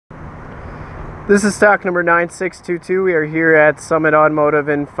This is stock number 9622. We are here at Summit Automotive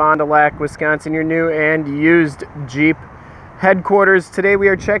in Fond du Lac, Wisconsin, your new and used Jeep headquarters. Today we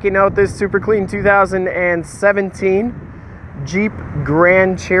are checking out this super clean 2017 Jeep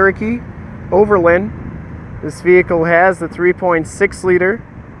Grand Cherokee Overland. This vehicle has the 3.6 liter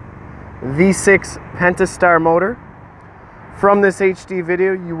V6 Pentastar motor. From this HD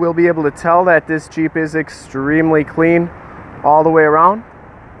video, you will be able to tell that this Jeep is extremely clean all the way around.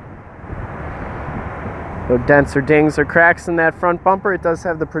 No dents or dings or cracks in that front bumper. It does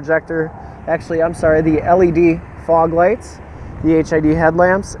have the projector, the LED fog lights, the HID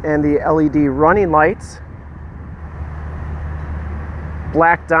headlamps, and the LED running lights.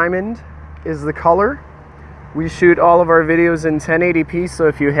 Black diamond is the color. We shoot all of our videos in 1080p, so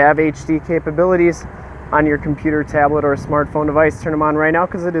if you have HD capabilities on your computer, tablet, or smartphone device, turn them on right now,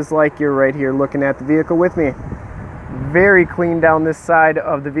 because it is like you're right here looking at the vehicle with me. Very clean down this side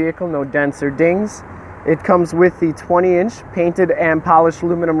of the vehicle, no dents or dings. It comes with the 20-inch painted and polished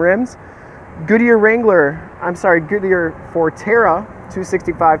aluminum rims, Goodyear Fortera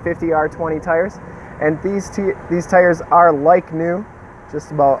 265/50 R20 tires, and these tires are like new. Just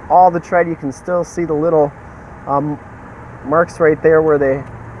about all the tread. You can still see the little marks right there where they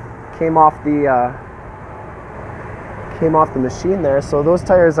came off the machine there. So those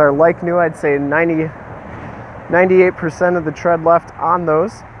tires are like new. I'd say 98% of the tread left on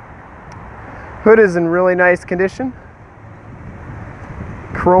those. Hood is in really nice condition.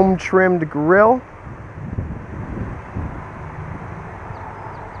 Chrome trimmed grille.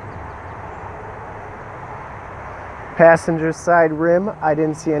 Passenger side rim, I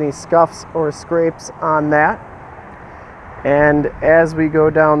didn't see any scuffs or scrapes on that. And as we go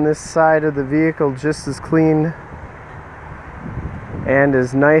down this side of the vehicle, just as clean and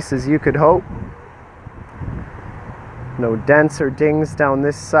as nice as you could hope. No dents or dings down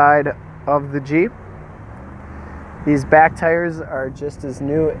this side of the Jeep. These back tires are just as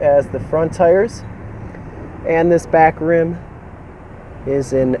new as the front tires, and this back rim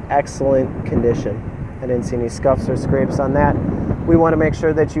is in excellent condition. I didn't see any scuffs or scrapes on that. We want to make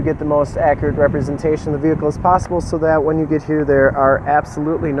sure that you get the most accurate representation of the vehicle as possible, so that when you get here there are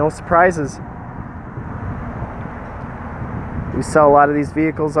absolutely no surprises. We sell a lot of these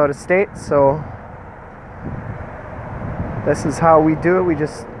vehicles out of state, so this is how we do it. We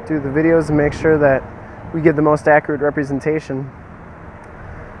just do the videos and make sure that we get the most accurate representation.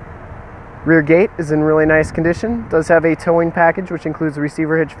 Rear gate is in really nice condition. Does have a towing package, which includes a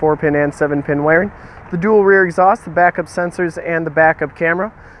receiver hitch, 4-pin and 7-pin wiring, the dual rear exhaust, the backup sensors, and the backup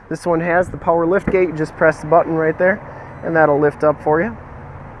camera. This one has the power lift gate. You just press the button right there and that'll lift up for you.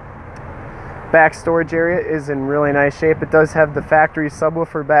 Back storage area is in really nice shape. It does have the factory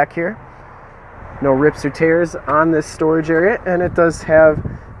subwoofer back here. No rips or tears on this storage area, and it does have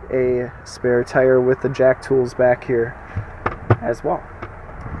a spare tire with the jack tools back here as well.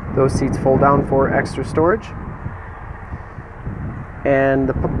 Those seats fold down for extra storage. And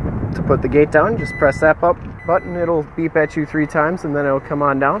to put the gate down, just press that button. It'll beep at you 3 times and then it'll come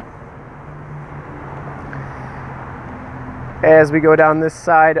on down. As we go down this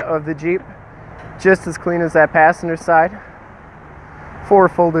side of the Jeep, just as clean as that passenger side. For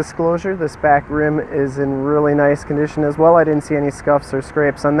full disclosure, this back rim is in really nice condition as well. I didn't see any scuffs or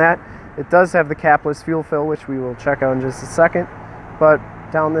scrapes on that. It does have the capless fuel fill, which we will check out in just a second. But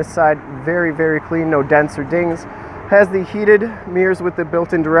down this side, very, very clean, no dents or dings. Has the heated mirrors with the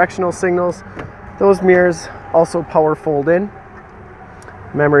built-in directional signals. Those mirrors also power fold in.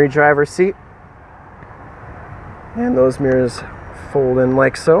 Memory driver seat. And those mirrors fold in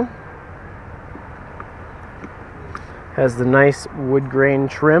like so. Has the nice wood grain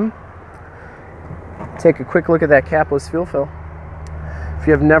trim. Take a quick look at that capless fuel fill. If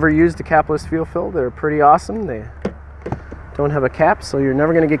you have never used a capless fuel fill, they're pretty awesome. They don't have a cap, so you're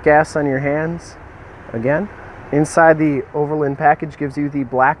never going to get gas on your hands again. Inside, the Overland package gives you the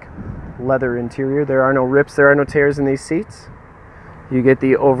black leather interior. There are no rips, there are no tears in these seats. You get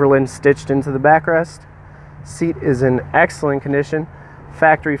the Overland stitched into the backrest. Seat is in excellent condition.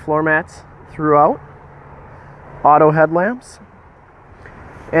 Factory floor mats throughout. Auto headlamps.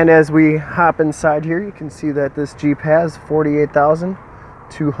 And as we hop inside here, you can see that this Jeep has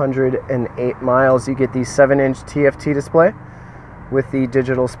 48,208 miles. You get the 7-inch TFT display with the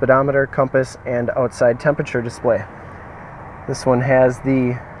digital speedometer, compass, and outside temperature display. This one has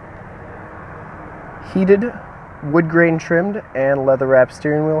the heated wood grain trimmed and leather wrapped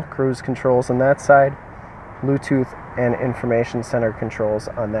steering wheel, cruise controls on that side, Bluetooth and information center controls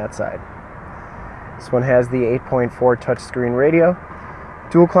on that side. This one has the 8.4 touchscreen radio,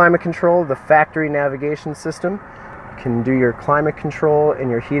 dual climate control, the factory navigation system. You can do your climate control and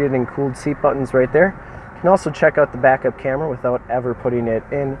your heated and cooled seat buttons right there. You can also check out the backup camera without ever putting it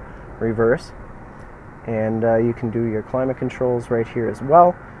in reverse. And you can do your climate controls right here as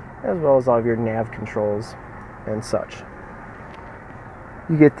well as all of your nav controls and such.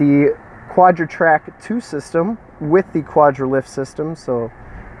 You get the Quadra-Trac 2 system with the Quadra-Lift system, so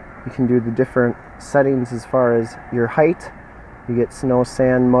you can do the different settings as far as your height. You get snow,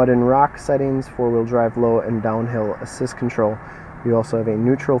 sand, mud, and rock settings, four-wheel drive, low and downhill assist control. You also have a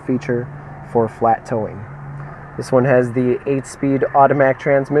neutral feature for flat towing. This one has the 8-speed automatic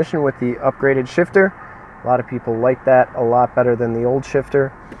transmission with the upgraded shifter. A lot of people like that a lot better than the old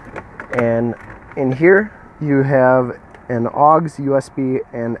shifter. And in here you have an AUX, USB,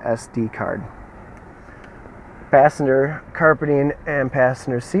 and SD card. Passenger carpeting and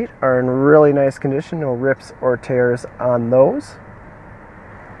passenger seat are in really nice condition, no rips or tears on those.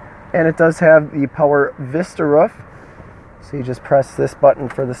 And it does have the power Vista roof, so you just press this button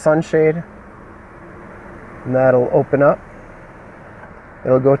for the sunshade and that'll open up.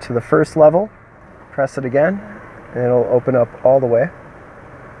 It'll go to the first level, press it again, and it'll open up all the way.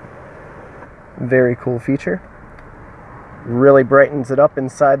 Very cool feature. Really brightens it up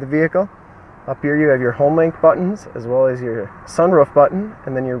inside the vehicle. Up here you have your Homelink buttons as well as your sunroof button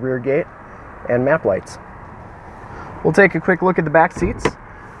and then your rear gate and map lights. We'll take a quick look at the back seats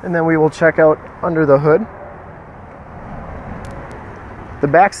and then we will check out under the hood. The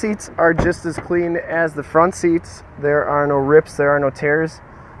back seats are just as clean as the front seats. There are no rips, there are no tears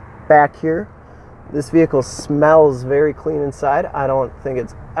back here. This vehicle smells very clean inside. I don't think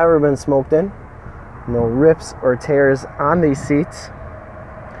it's ever been smoked in. No rips or tears on these seats.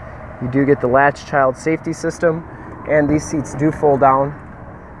 You do get the latch child safety system, and these seats do fold down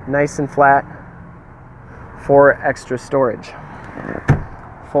nice and flat for extra storage.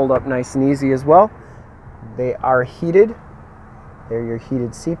 Fold up nice and easy as well. They are heated. They're your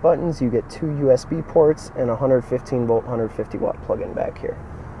heated seat buttons. You get 2 USB ports and a 115 volt, 150 watt plug-in back here.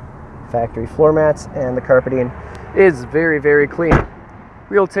 Factory floor mats, and the carpeting is very, very clean.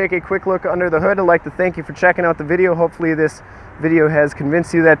 We'll take a quick look under the hood. I'd like to thank you for checking out the video. Hopefully this video has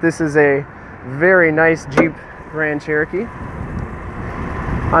convinced you that this is a very nice Jeep Grand Cherokee.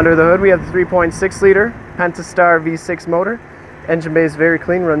 Under the hood we have the 3.6 liter Pentastar V6 motor. Engine bay is very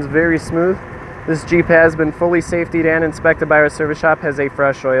clean, runs very smooth. This Jeep has been fully safetied and inspected by our service shop, has a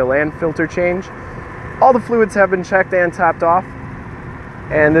fresh oil and filter change. All the fluids have been checked and topped off,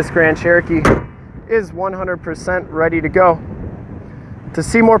 and this Grand Cherokee is 100% ready to go. To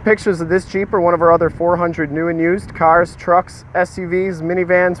see more pictures of this Jeep or one of our other 400 new and used cars, trucks, SUVs,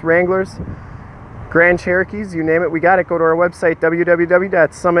 minivans, Wranglers, Grand Cherokees, you name it, we got it. Go to our website,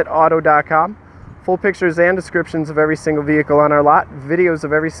 www.summitauto.com. Full pictures and descriptions of every single vehicle on our lot, videos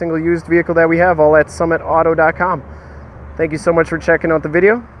of every single used vehicle that we have, all at summitauto.com. Thank you so much for checking out the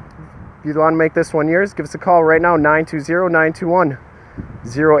video. If you want to make this one yours, give us a call right now,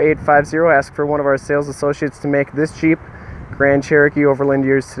 920-921-0850. Ask for one of our sales associates to make this Jeep Grand Cherokee Overland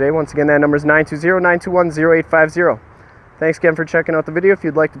yours today. Once again, that number is 920-921-0850. Thanks again for checking out the video. If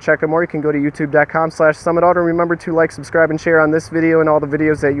you'd like to check out more, you can go to youtube.com/summitauto. Remember to like, subscribe, and share on this video and all the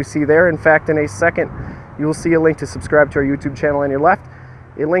videos that you see there. In fact, in a second, you will see a link to subscribe to our YouTube channel on your left,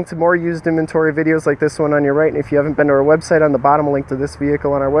 a link to more used inventory videos like this one on your right, and if you haven't been to our website, on the bottom, a link to this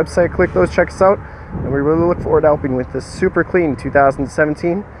vehicle on our website. Click those, check us out, and we really look forward to helping with this super clean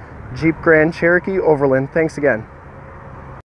 2017 Jeep Grand Cherokee Overland. Thanks again.